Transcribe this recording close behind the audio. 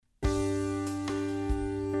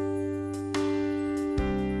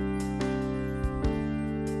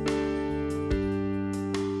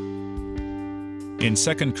In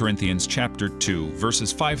 2 Corinthians chapter 2,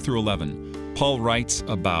 verses 5 through 11, Paul writes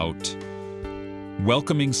about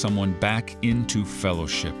welcoming someone back into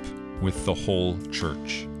fellowship with the whole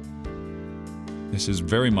church. This is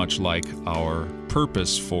very much like our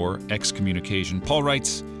purpose for excommunication. Paul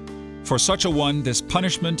writes, "For such a one, this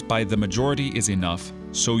punishment by the majority is enough,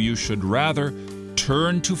 so you should rather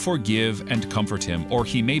turn to forgive and comfort him, or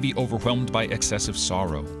he may be overwhelmed by excessive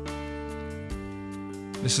sorrow."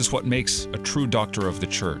 This is what makes a true doctor of the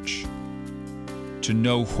church, to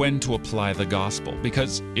know when to apply the gospel.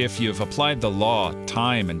 Because if you've applied the law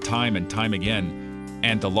time and time and time again,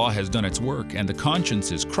 and the law has done its work, and the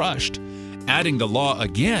conscience is crushed, adding the law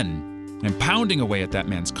again and pounding away at that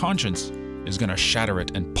man's conscience is going to shatter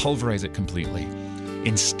it and pulverize it completely.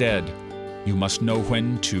 Instead, you must know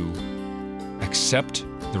when to accept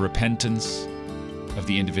the repentance of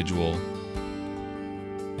the individual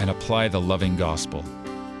and apply the loving gospel,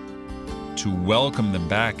 to welcome them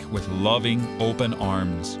back with loving, open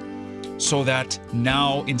arms, so that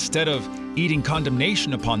now, instead of eating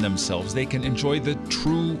condemnation upon themselves, they can enjoy the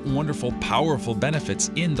true, wonderful, powerful benefits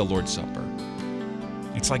in the Lord's Supper.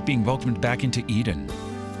 It's like being welcomed back into Eden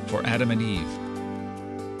for Adam and Eve.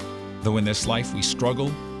 Though in this life we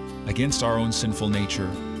struggle against our own sinful nature,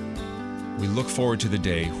 we look forward to the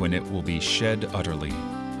day when it will be shed utterly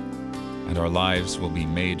and our lives will be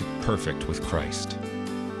made perfect with Christ.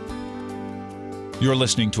 You're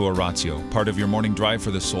listening to Oratio, part of your morning drive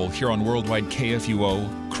for the soul here on Worldwide KFUO,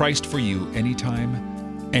 Christ for you,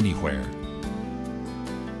 anytime, anywhere.